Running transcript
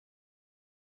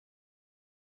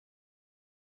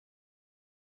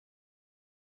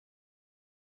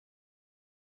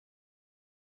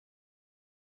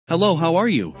Hello, how are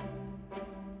you?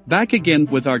 Back again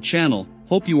with our channel,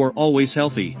 hope you are always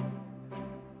healthy.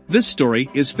 This story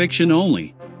is fiction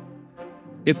only.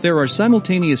 If there are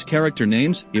simultaneous character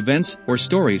names, events, or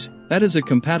stories, that is a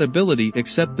compatibility,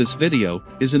 except this video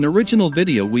is an original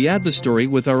video. We add the story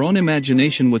with our own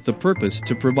imagination with the purpose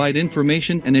to provide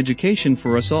information and education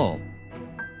for us all.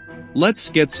 Let's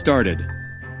get started.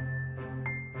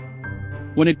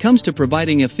 When it comes to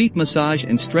providing a feet massage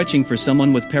and stretching for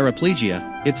someone with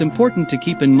paraplegia, it's important to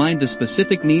keep in mind the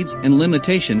specific needs and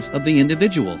limitations of the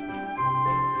individual.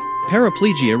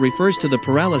 Paraplegia refers to the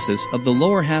paralysis of the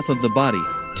lower half of the body,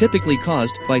 typically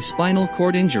caused by spinal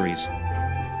cord injuries.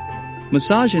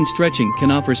 Massage and stretching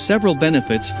can offer several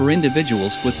benefits for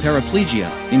individuals with paraplegia,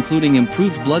 including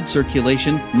improved blood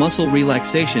circulation, muscle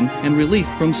relaxation, and relief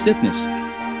from stiffness.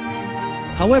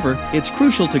 However, it's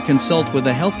crucial to consult with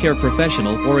a healthcare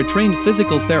professional or a trained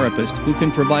physical therapist who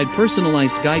can provide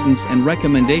personalized guidance and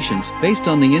recommendations based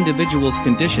on the individual's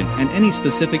condition and any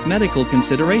specific medical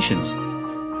considerations.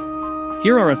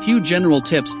 Here are a few general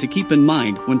tips to keep in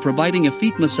mind when providing a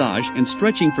feet massage and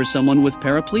stretching for someone with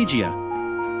paraplegia.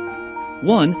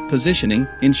 1. Positioning.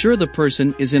 Ensure the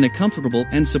person is in a comfortable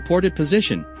and supported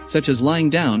position, such as lying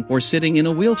down or sitting in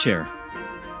a wheelchair.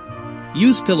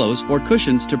 Use pillows or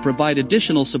cushions to provide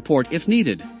additional support if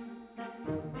needed.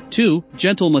 2.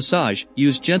 Gentle massage.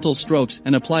 Use gentle strokes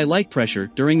and apply light pressure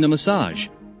during the massage.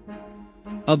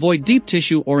 Avoid deep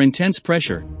tissue or intense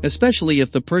pressure, especially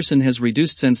if the person has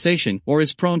reduced sensation or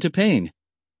is prone to pain.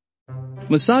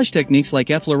 Massage techniques like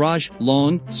effleurage,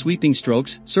 long, sweeping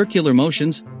strokes, circular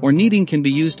motions, or kneading can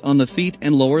be used on the feet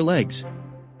and lower legs.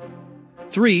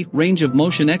 3. Range of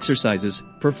motion exercises.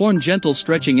 Perform gentle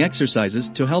stretching exercises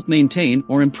to help maintain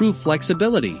or improve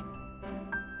flexibility.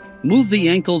 Move the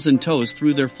ankles and toes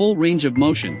through their full range of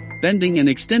motion, bending and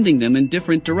extending them in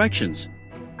different directions.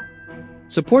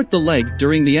 Support the leg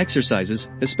during the exercises,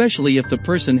 especially if the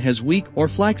person has weak or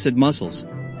flaccid muscles.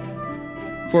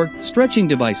 For stretching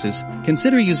devices,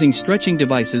 consider using stretching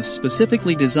devices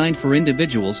specifically designed for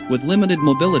individuals with limited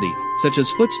mobility, such as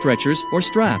foot stretchers or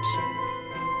straps.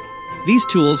 These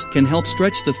tools can help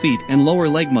stretch the feet and lower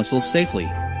leg muscles safely.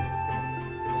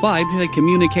 5.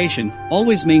 Communication.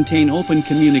 Always maintain open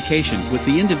communication with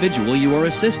the individual you are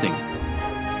assisting.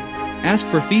 Ask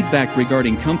for feedback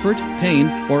regarding comfort, pain,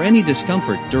 or any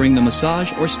discomfort during the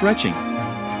massage or stretching.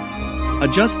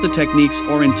 Adjust the techniques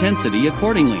or intensity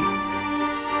accordingly.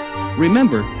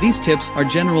 Remember, these tips are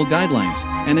general guidelines,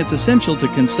 and it's essential to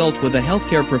consult with a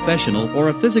healthcare professional or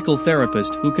a physical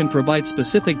therapist who can provide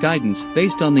specific guidance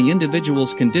based on the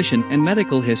individual's condition and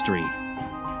medical history.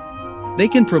 They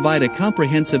can provide a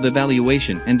comprehensive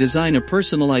evaluation and design a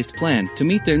personalized plan to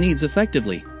meet their needs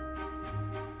effectively.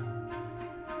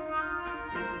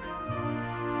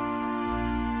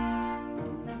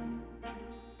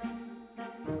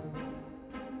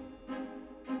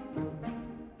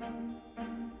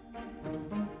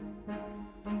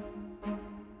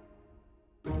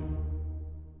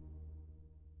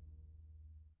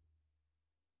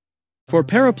 For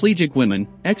paraplegic women,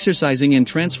 exercising and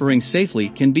transferring safely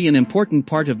can be an important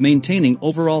part of maintaining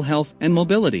overall health and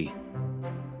mobility.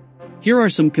 Here are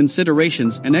some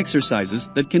considerations and exercises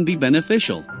that can be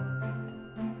beneficial.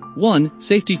 1.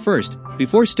 Safety first.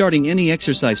 Before starting any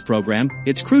exercise program,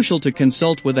 it's crucial to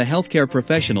consult with a healthcare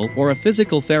professional or a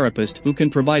physical therapist who can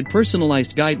provide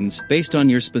personalized guidance based on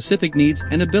your specific needs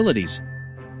and abilities.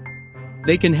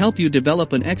 They can help you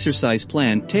develop an exercise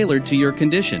plan tailored to your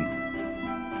condition.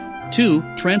 2.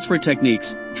 Transfer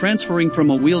techniques. Transferring from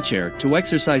a wheelchair to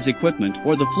exercise equipment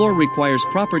or the floor requires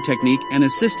proper technique and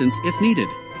assistance if needed.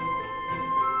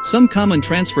 Some common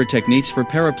transfer techniques for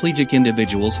paraplegic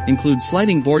individuals include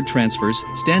sliding board transfers,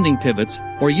 standing pivots,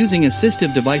 or using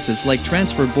assistive devices like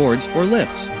transfer boards or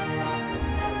lifts.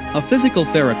 A physical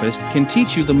therapist can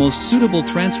teach you the most suitable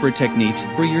transfer techniques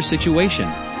for your situation.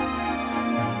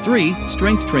 3.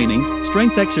 Strength training.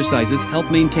 Strength exercises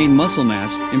help maintain muscle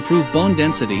mass, improve bone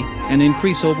density, and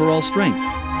increase overall strength.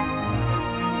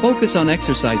 Focus on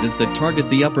exercises that target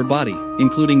the upper body,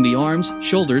 including the arms,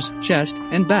 shoulders, chest,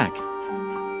 and back.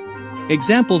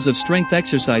 Examples of strength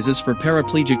exercises for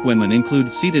paraplegic women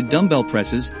include seated dumbbell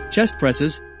presses, chest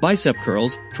presses, bicep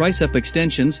curls, tricep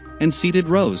extensions, and seated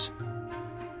rows.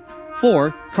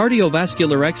 4.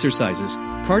 Cardiovascular exercises.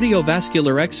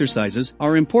 Cardiovascular exercises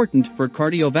are important for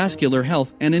cardiovascular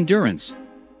health and endurance.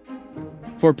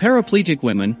 For paraplegic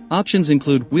women, options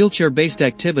include wheelchair-based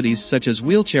activities such as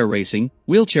wheelchair racing,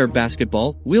 wheelchair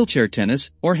basketball, wheelchair tennis,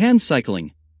 or hand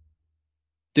cycling.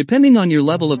 Depending on your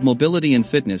level of mobility and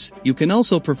fitness, you can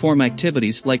also perform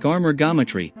activities like arm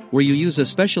ergometry, where you use a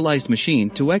specialized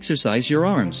machine to exercise your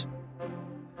arms.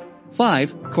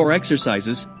 5. Core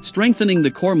exercises. Strengthening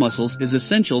the core muscles is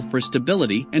essential for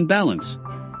stability and balance.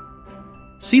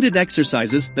 Seated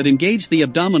exercises that engage the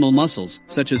abdominal muscles,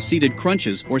 such as seated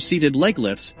crunches or seated leg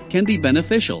lifts, can be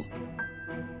beneficial.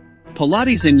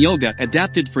 Pilates and yoga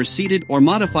adapted for seated or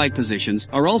modified positions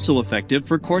are also effective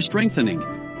for core strengthening.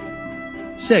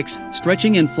 6.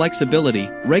 Stretching and flexibility.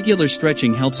 Regular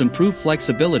stretching helps improve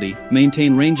flexibility,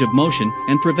 maintain range of motion,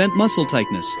 and prevent muscle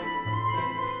tightness.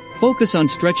 Focus on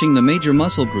stretching the major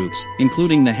muscle groups,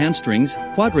 including the hamstrings,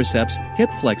 quadriceps, hip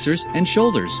flexors, and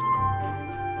shoulders.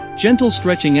 Gentle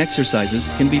stretching exercises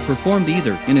can be performed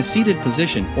either in a seated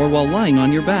position or while lying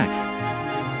on your back.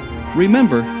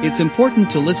 Remember, it's important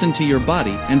to listen to your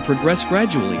body and progress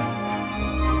gradually.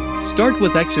 Start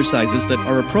with exercises that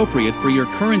are appropriate for your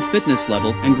current fitness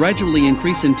level and gradually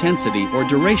increase intensity or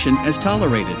duration as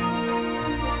tolerated.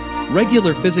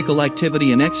 Regular physical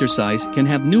activity and exercise can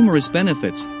have numerous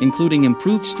benefits, including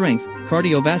improved strength,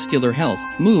 cardiovascular health,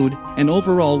 mood, and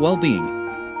overall well-being.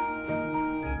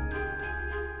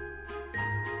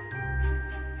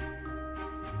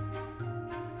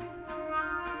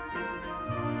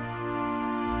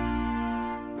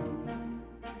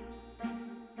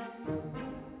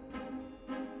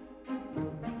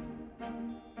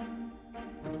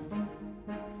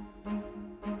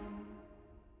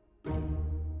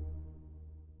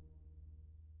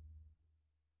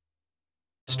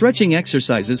 Stretching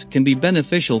exercises can be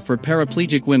beneficial for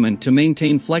paraplegic women to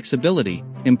maintain flexibility,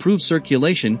 improve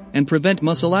circulation, and prevent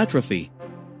muscle atrophy.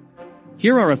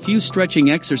 Here are a few stretching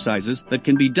exercises that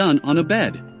can be done on a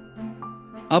bed.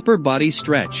 Upper body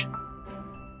stretch.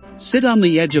 Sit on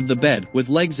the edge of the bed with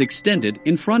legs extended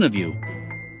in front of you.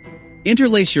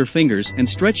 Interlace your fingers and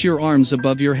stretch your arms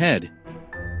above your head.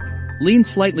 Lean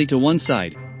slightly to one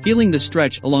side, feeling the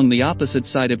stretch along the opposite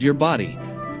side of your body.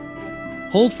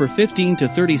 Hold for 15 to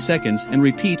 30 seconds and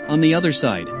repeat on the other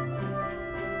side.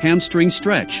 Hamstring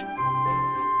stretch.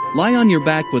 Lie on your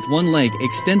back with one leg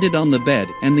extended on the bed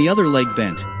and the other leg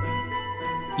bent.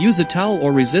 Use a towel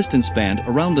or resistance band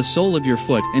around the sole of your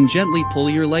foot and gently pull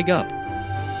your leg up.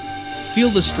 Feel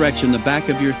the stretch in the back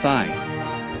of your thigh.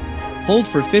 Hold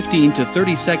for 15 to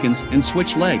 30 seconds and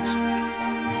switch legs.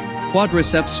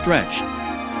 Quadriceps stretch.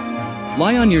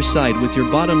 Lie on your side with your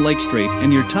bottom leg straight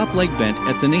and your top leg bent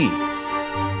at the knee.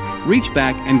 Reach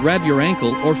back and grab your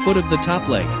ankle or foot of the top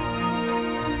leg.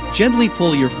 Gently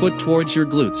pull your foot towards your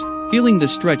glutes, feeling the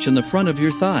stretch in the front of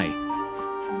your thigh.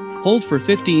 Hold for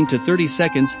 15 to 30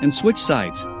 seconds and switch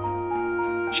sides.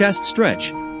 Chest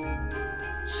stretch.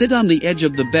 Sit on the edge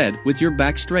of the bed with your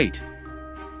back straight.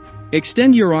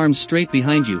 Extend your arms straight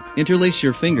behind you, interlace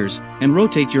your fingers, and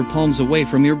rotate your palms away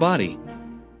from your body.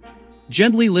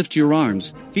 Gently lift your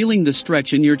arms, feeling the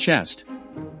stretch in your chest.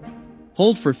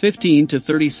 Hold for 15 to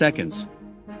 30 seconds.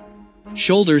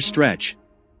 Shoulder stretch.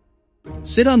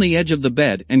 Sit on the edge of the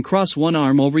bed and cross one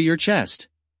arm over your chest.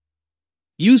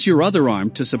 Use your other arm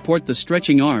to support the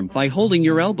stretching arm by holding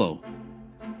your elbow.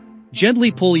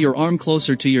 Gently pull your arm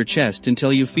closer to your chest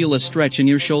until you feel a stretch in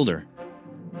your shoulder.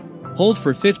 Hold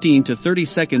for 15 to 30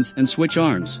 seconds and switch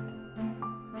arms.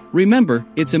 Remember,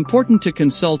 it's important to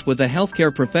consult with a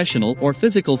healthcare professional or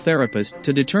physical therapist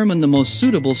to determine the most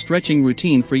suitable stretching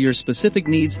routine for your specific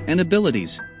needs and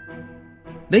abilities.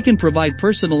 They can provide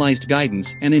personalized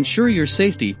guidance and ensure your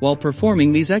safety while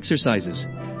performing these exercises.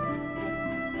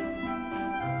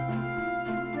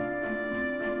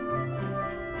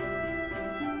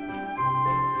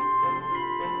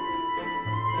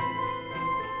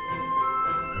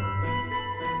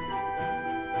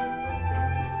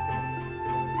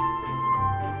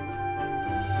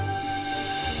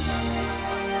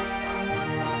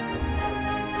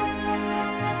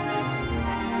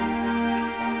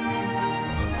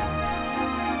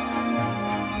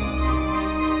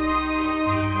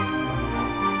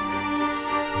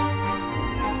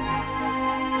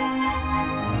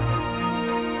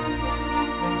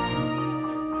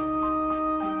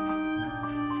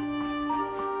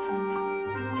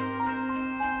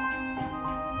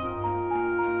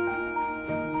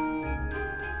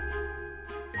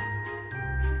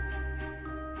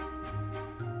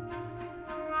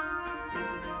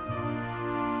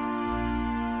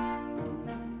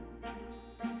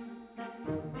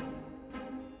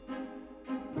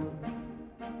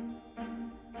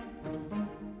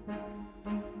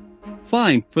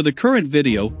 Fine, for the current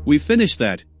video, we finished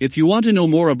that. If you want to know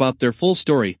more about their full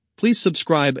story, please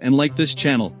subscribe and like this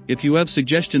channel. If you have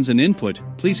suggestions and input,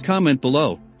 please comment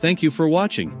below. Thank you for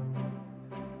watching.